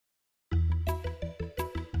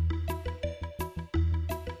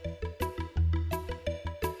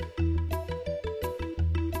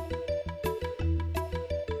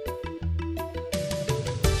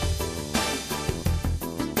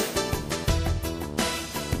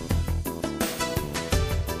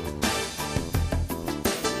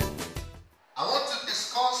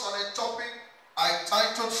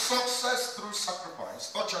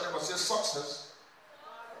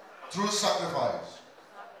through sacrifice.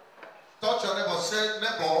 Touch your neighbor, say,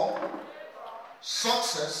 neighbor,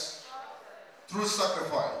 success through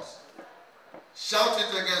sacrifice. Shout it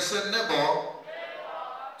again, say, neighbor,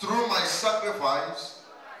 through my sacrifice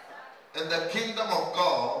in the kingdom of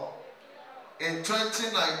God, in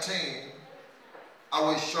 2019, I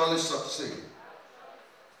will surely succeed.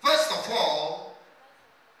 First of all,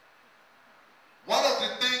 one of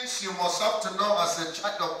the things you must have to know as a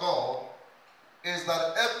child of God is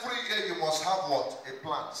that every year you must have what? A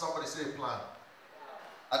plan. Somebody say a plan.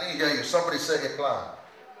 I didn't hear you. Somebody say a plan.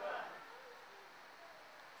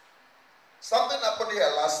 Something happened here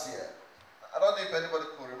last year. I don't know if anybody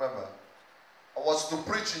could remember. I was to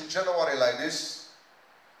preach in January like this,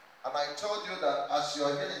 and I told you that as you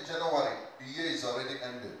are here in January, the year is already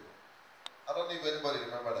ended. I don't know if anybody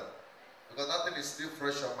remember that, because nothing is still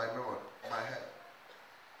fresh on my memory, in my head.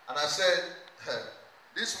 And I said,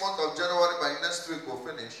 this month of January, by next week we'll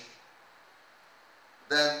finish.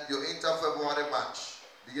 Then you enter February, March.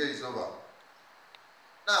 The year is over.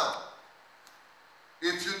 Now,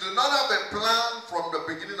 if you do not have a plan from the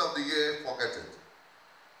beginning of the year, forget it.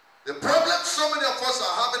 The problem so many of us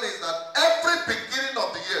are having is that every beginning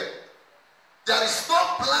of the year, there is no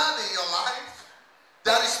plan in your life.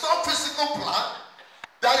 There is no physical plan.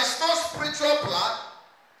 There is no spiritual plan.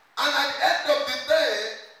 And at the end of the day,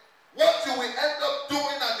 what you will end up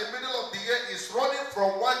doing at the middle of the year is running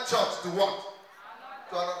from one church to what?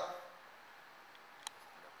 To another.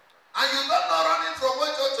 And you don't know running from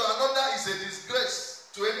one church to another is a disgrace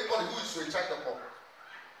to anybody who is a child of God.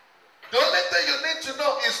 The only thing you need to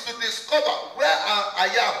know is to discover where I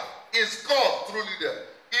am. Is God truly there?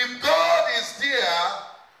 If God is there,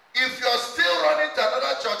 if you're still running to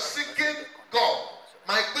another church seeking God,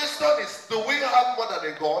 my question is, do we have more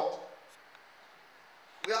than a God?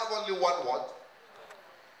 We have only one what?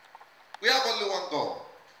 We have only one God.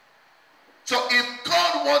 So if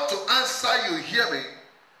God wants to answer you, hear me,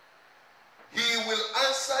 He will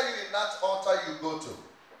answer you in that altar you go to.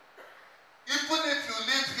 Even if you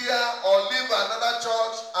live here or leave another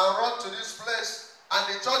church and run to this place,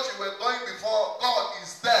 and the church you were going before, God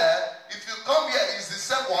is there. If you come here, it's the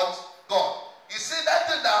same what? God. You see, that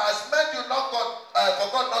thing that has made you not God,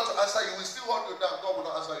 for God not to answer you, will still hold you down. God will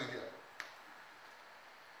not answer you here.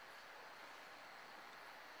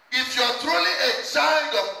 If you're truly a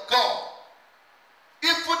child of God,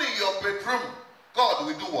 even in your bedroom, God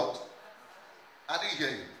will do what? I didn't hear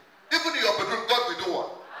you. Even in your bedroom, God will do what?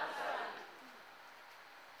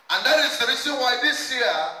 And that is the reason why this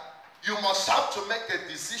year, you must have to make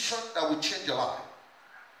a decision that will change your life.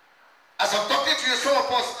 As I'm talking to you, some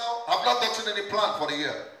of us now have not gotten any plan for the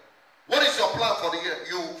year. What is your plan for the year?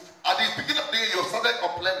 At the beginning of the year, you started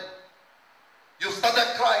complaining. You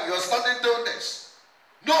started crying. You started doing this.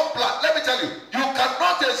 No plan. Let me tell you, you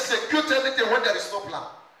cannot execute anything when there is no plan.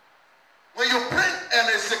 When you bring an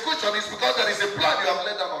execution, it's because there is a plan you have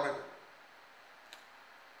laid down already.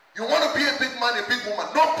 You want to be a big man, a big woman.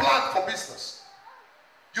 No plan for business.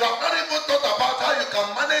 You have not even thought about how you can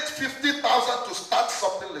manage 50,000 to start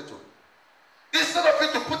something little. Instead of you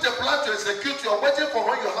to put a plan to execute, you are waiting for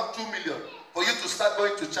when you have 2 million for you to start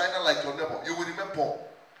going to China like your neighbor. You will remain poor.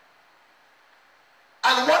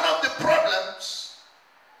 And one of the problems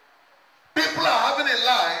people are having in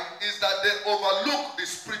life is that they overlook the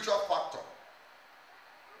spiritual factor.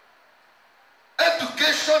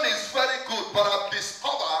 Education is very good, but I've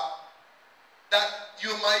discovered that you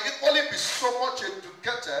might equally be so much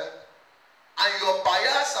educated and your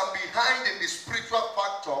bias and behind in the spiritual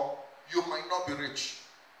factor, you might not be rich.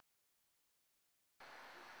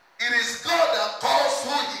 It is God that calls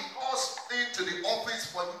who He calls into the office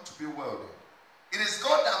for you to be wealthy. It is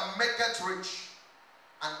God that maketh rich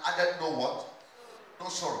and added no what? No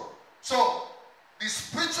sorrow. So, the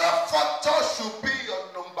spiritual factor should be your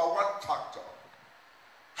number one factor.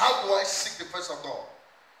 How do I seek the face of God?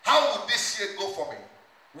 How will this year go for me?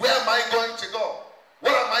 Where am I going to go?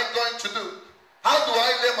 What am I going to do? How do I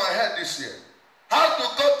lay my head this year? How do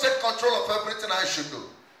God take control of everything I should do?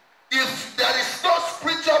 If there is no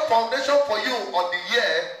spiritual foundation for you on the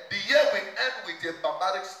year will end with a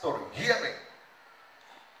barbaric story. Hear me.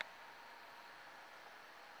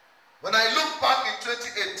 When I look back in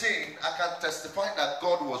 2018, I can testify that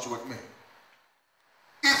God was with me.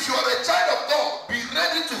 If you are a child of God, be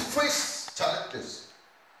ready to face challenges.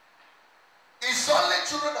 It's only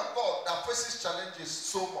children of God that faces challenges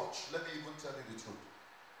so much. Let me even tell you the truth.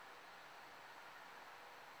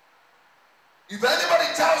 If anybody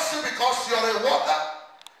tells you because you're a worker,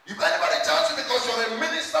 if anybody tells you because you're a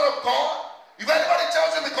minister of God, if anybody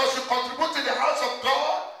tells you because you contribute to the house of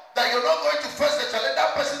God, that you're not going to face the challenge,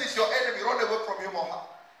 that person is your enemy. Run away from him or her.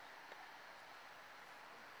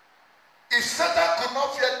 If Satan could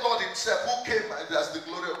not fear God himself, who came as the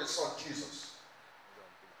glory of his son, Jesus,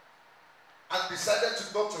 and decided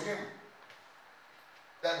to go to him,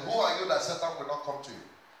 then who are you that Satan will not come to you?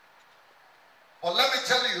 But let me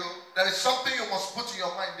tell you, there is something you must put in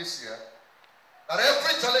your mind this year. That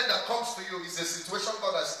every challenge that comes to you is a situation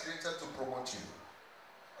God has created to promote you.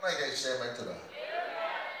 Can I get a share to that?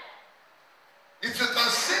 If you can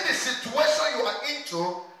see the situation you are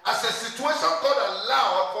into as a situation God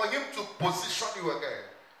allowed for him to position you again,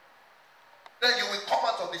 then you will come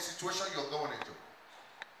out of the situation you're going into.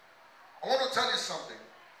 I want to tell you something.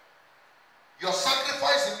 Your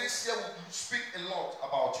sacrifice in this year will speak a lot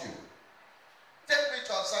about you. Take me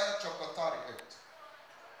to Isaiah chapter 38.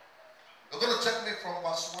 You're going to take me from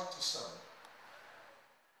verse 1 to 7.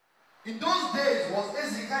 In those days was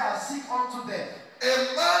Hezekiah sick unto death.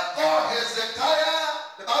 A man called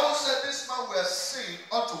Hezekiah, the Bible said this man was sick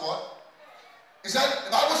unto what? He said,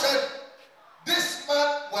 the Bible said, this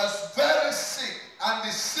man was very sick, and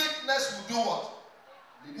the sickness will do what?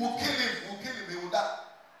 Will kill him, he will die.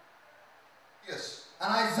 Yes.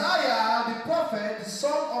 And Isaiah the prophet, the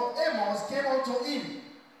son of Amos, came unto him.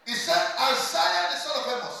 He said, Isaiah the son of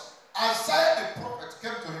Amos, Isaiah the prophet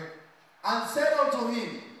came to him. And said unto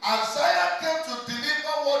him, Isaiah came to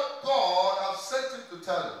deliver what God has sent him to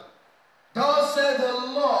tell him. Thus said the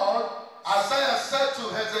Lord. Isaiah said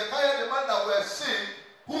to Hezekiah, the man that was sick,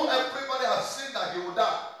 who everybody has seen that he would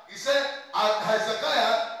die. He said,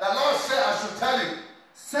 Hezekiah, the Lord said I should tell you.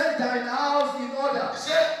 Set thine house in order. He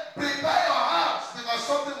said, prepare your house because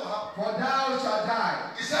something will happen. For thou shalt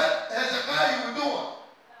die. He said, Hezekiah, you will do what?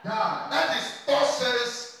 Die. That is, God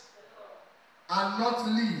says, and not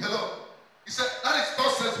live. Hello. He said, that is,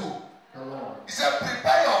 God says who? The Lord. He said,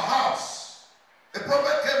 prepare your house. The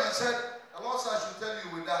prophet came and said, the Lord said I should tell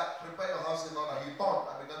you with that, prepare your house in order. He turned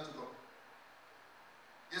and began to go.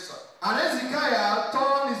 Yes, sir. And Hezekiah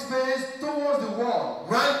turned his face towards the wall.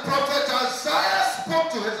 When prophet Isaiah spoke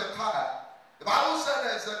to Hezekiah, the Bible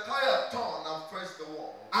said Hezekiah turned and faced the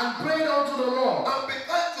wall. And prayed unto the Lord. And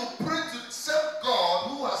began to pray to the same God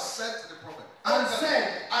who has sent the prophet. And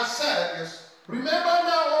said, yes. Remember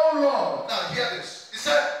now, O Lord. Now hear this. He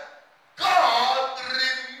said, God,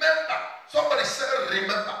 remember. Somebody said,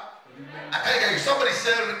 remember. I can't hear you. Somebody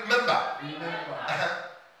said, remember. Remember.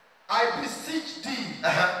 I beseech thee,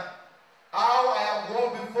 how I have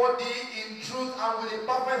walked before thee in truth and with a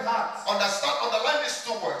perfect heart. Understand, underline these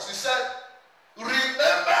two words. He said,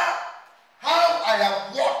 remember how I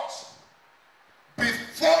have walked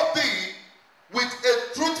before thee with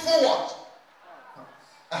a truthful what?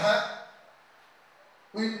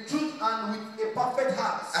 With truth and with a perfect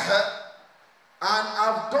heart. And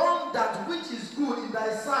have done that which is good in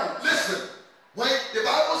thy sight. Listen, when the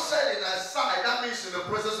Bible said in thy sight, that means in the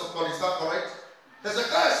presence of God. Is that correct?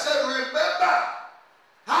 Hezekiah said, remember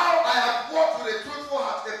how I have walked with a truthful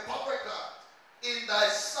heart, a perfect heart, in thy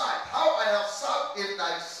sight. How I have served in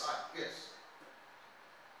thy sight. Yes.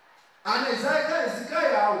 And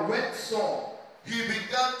Hezekiah wept sore. He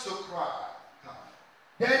began to cry.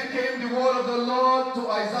 Then came the word of the Lord to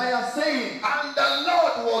Isaiah, saying, and the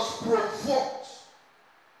Lord was provoked,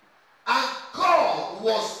 and God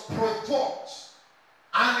was provoked,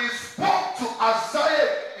 and he spoke to Isaiah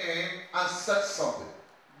and said something.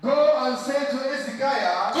 Go and say to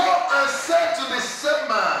Hezekiah, go and say to the same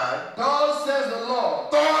man, thus says the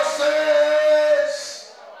Lord, thus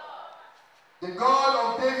says the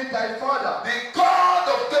God of David thy father, the God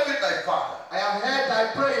of David thy father, I have heard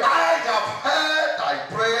thy prayer. I have heard thy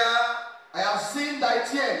prayer. I have seen thy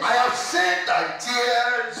tears. I have seen thy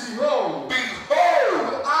tears. Behold,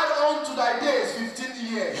 behold, will add on to thy days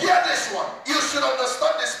 15 years. Hear this one. You should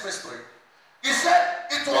understand this mystery. He said,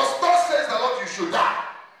 it was thus says the Lord you should die.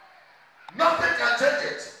 Nothing can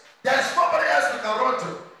change it. There is nobody else you can run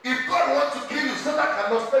to. If God wants to kill you, Satan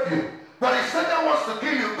cannot save you. But if Satan wants to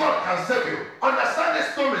kill you, God can save you. Understand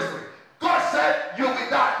this two mystery. God said, you will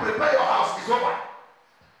die. Prepare your house. It's over.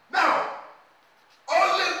 Now,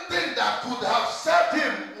 only thing that could have saved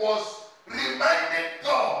him was reminding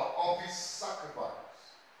God of his sacrifice.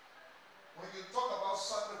 When you talk about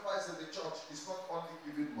sacrifice in the church, it's not only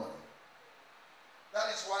giving money.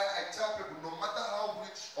 That is why I tell people, no matter how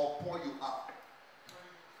rich or poor you are,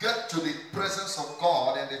 get to the presence of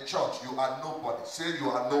God in the church, you are nobody. Say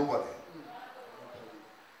you are nobody.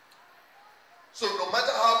 So no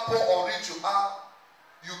matter how poor or rich you are,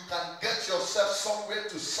 you can get yourself somewhere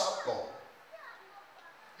to serve God.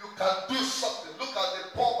 You can do something. Look at the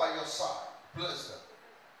poor by your side. Bless them.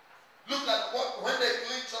 Look at when they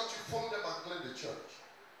clean church, you follow them and clean the church.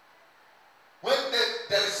 When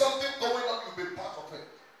there is something going on, you'll be part of it.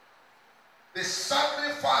 The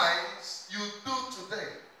sacrifice you do today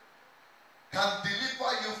can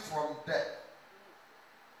deliver you from death.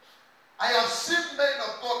 I have seen men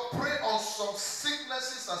of God pray on some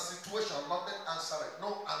sicknesses and situations, nothing answer it,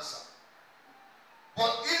 no answer.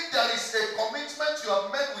 But if there is a commitment you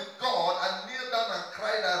have made with God and kneel down and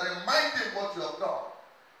cry and remind him what you have done,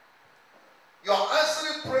 your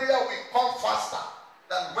answering prayer will come faster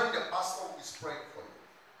than when the pastor is praying for you.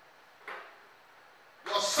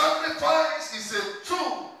 Your sacrifice is a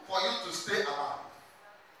tool for you to stay alive.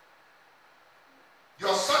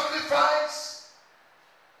 Your sacrifice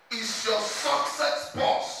is your success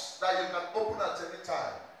box that you can open at any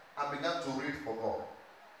time and begin to read for God.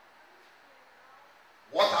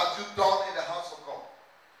 What have you done in the house of God?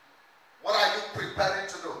 What are you preparing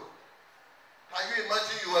to do? Can you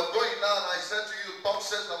imagine you were going now and I said to you, "Thus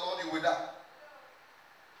says the Lord, you will die."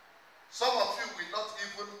 Some of you will not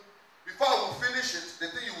even, before I will finish it, the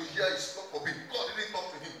thing you will hear is, "God forbid, God didn't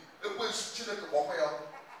talk to him."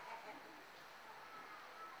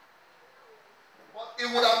 But it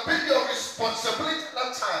would have been your responsibility at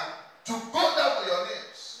that time to go down on your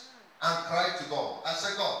knees and cry to God and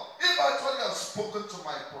say, "God, if actually I've spoken to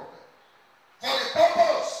my prophet for the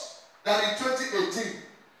purpose that in 2018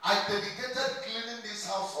 I dedicated cleaning this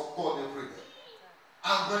house of God every day,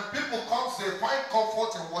 and when people come, they find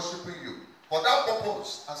comfort in worshiping you. For that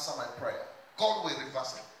purpose, answer my prayer." God will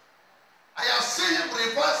reverse it. I have seen him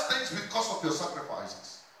reverse things because of your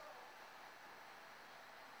sacrifices.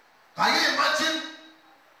 Can you imagine?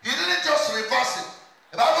 He didn't just reverse it.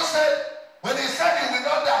 The Bible said, when he said he will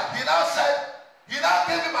not die, he now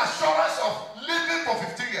gave him assurance of living for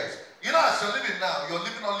 15 years. You know, as you're living now, you're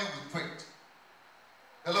living only with faith.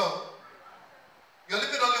 Hello? You're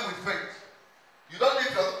living only with faith. You don't live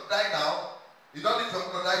to die now. You don't live to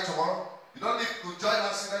die tomorrow. You don't live to join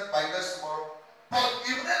accident by next tomorrow. But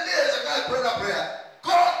immediately as a guy prayed that prayer,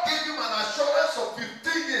 God gave him an assurance of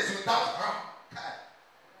 15 years without harm.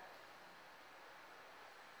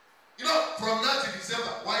 You know, from now to December,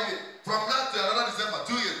 1 year. From now to another December,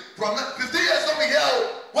 2 years. From now, 15 years don't be here.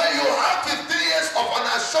 When you have 15 years of an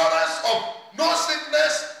assurance of no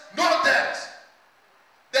sickness, no death,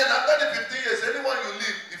 then after the 15 years, anyone you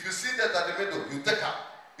leave, if you see death at the window, you take her.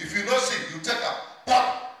 If you don't see, you take her.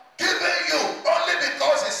 But giving you only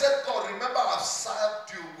because he said, "God, remember I've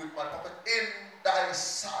served you with my prophet in thy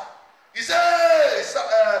sight." He said, "Hey,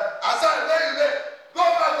 Azar, where you there? Go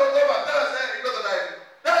back. Tell us, hey, you know that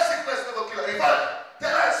that sickness never kill her. In fact,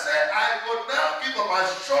 tell us, say, I will now give them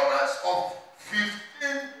assurance of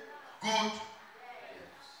 15 good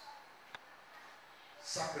years."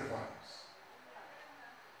 Sacrifice.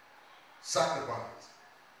 Sacrifice.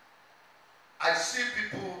 I see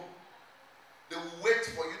people, they will wait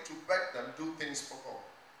for you to beg them, do things for God.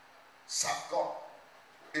 Serve God.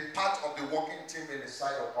 A part of the working team in the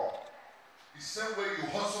side of God. The same way you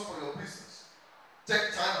hustle for your business.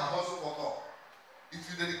 Take time and hustle for God. If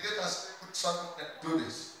you dedicate and stay with Sunday and do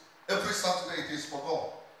this, every Saturday it is for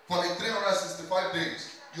God. For the 365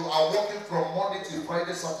 days, you are working from Monday to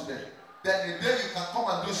Friday, Saturday. Then the day you can come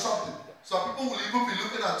and do something. Some people will even be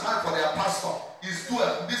looking at time for their pastor. He's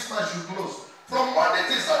 12. This man should close. From Monday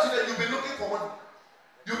to Saturday, you'll be looking for money.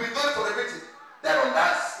 You'll be going for the meeting. Then on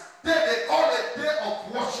that day, they call a day of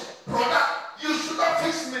worship. Brother, you should not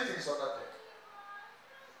fix meetings on that day.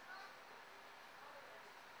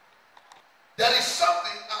 There is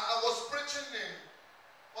something, I was preaching in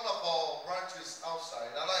one of our branches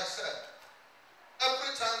outside, and I said,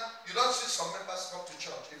 every time you don't see some members come to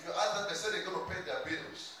church, if you ask them, they say they're going to pay their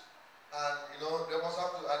bills. And you know, they must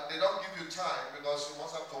have to, and they don't give you time because you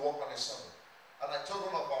must have to work on a Sunday. And I told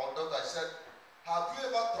one of our daughters, I said, have you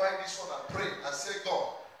ever tried this one and pray and say,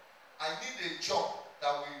 "God, I need a job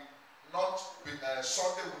that will not be,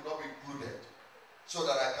 Sunday will not be included so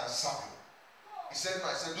that I can serve you." He said, "No."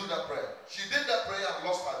 I said, "Do that prayer." She did that prayer and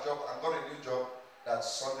lost her job and got a new job that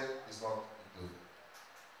Sunday is not included.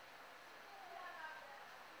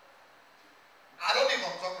 I don't think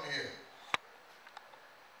I'm talking here.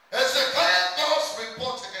 Hezekiah, God's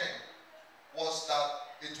report again was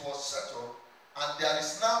that it was settled, and there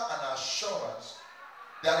is now an assurance.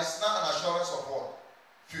 There is now an assurance of what?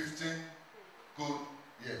 15 good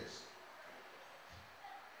years.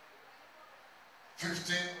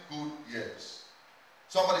 15 good years.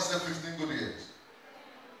 Somebody said 15 good years.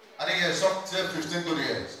 I didn't hear some say 15 good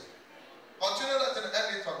years. Continue that and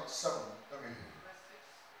end it on 7. Let me hear.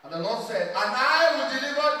 And the Lord said, "And I will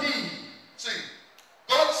deliver thee." See,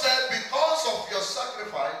 God said, because of your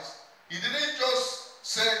sacrifice, He didn't just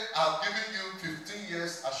say, "I've given you 15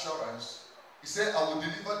 years assurance." He said, "I will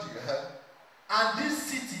deliver thee." And this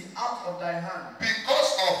city out of thy hand.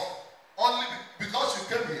 Because you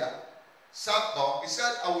came here, Sabbath, he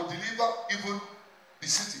said, I will deliver even the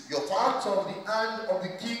city, your father. Out of the hand of the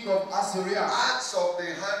king of Assyria. Out of the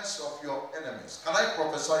hands of your enemies. Can I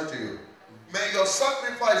prophesy to you? May your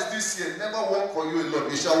sacrifice this year never work for you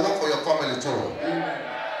alone. It shall work for your family too. Amen.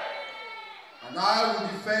 And I will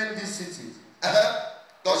defend this city.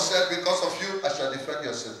 God said, because of you, I shall defend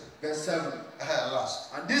your city. Verse 7.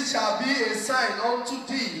 Last. And this shall be a sign unto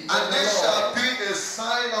thee. And this shall be a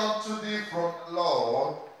sign unto thee from the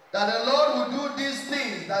Lord. That the Lord will do these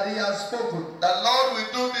things that he has spoken. The Lord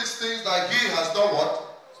will do these things that he has done what?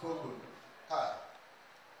 Spoken. Hi.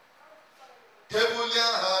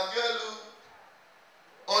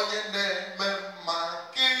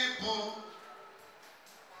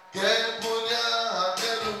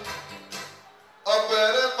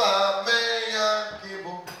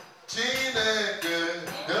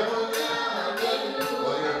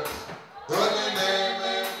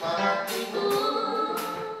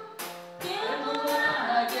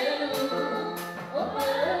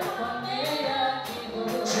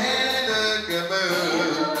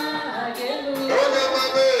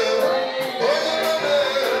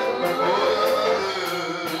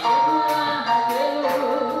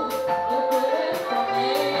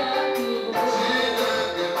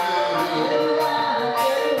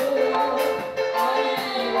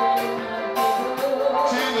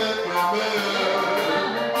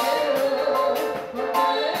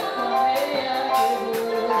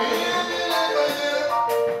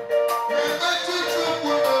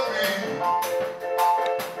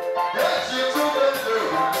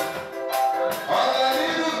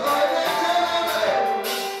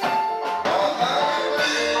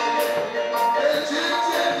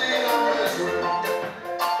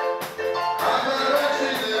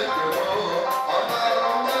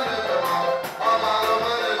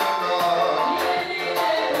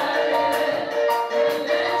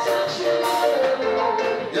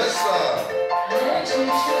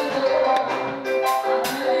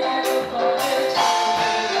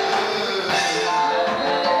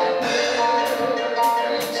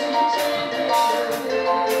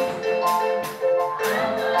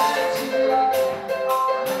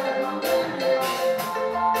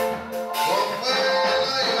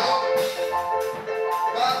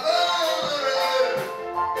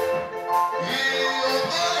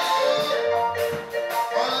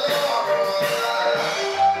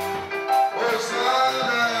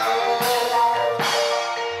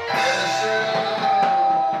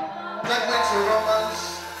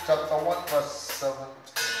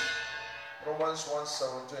 Romans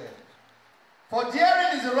 1:17. For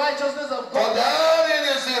therein is the righteousness of God. For therein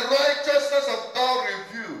is the righteousness of God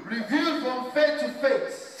revealed. Revealed from faith to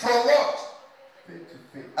faith. From what? Faith to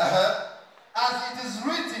faith. As it is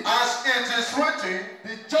written. As it is written.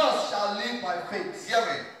 The just shall live by faith. Hear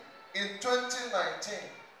me. In 2019,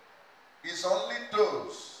 it's only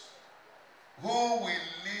those who will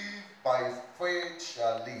live by faith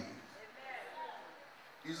shall live.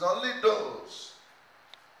 It's only those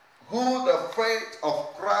who the faith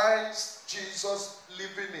of Christ Jesus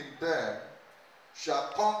living in them shall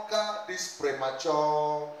conquer this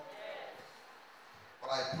premature.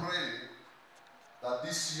 But I pray that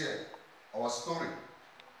this year our story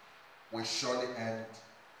will surely end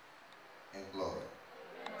in glory.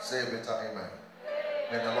 Say a better amen.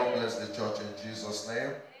 May the Lord bless the church in Jesus'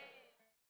 name.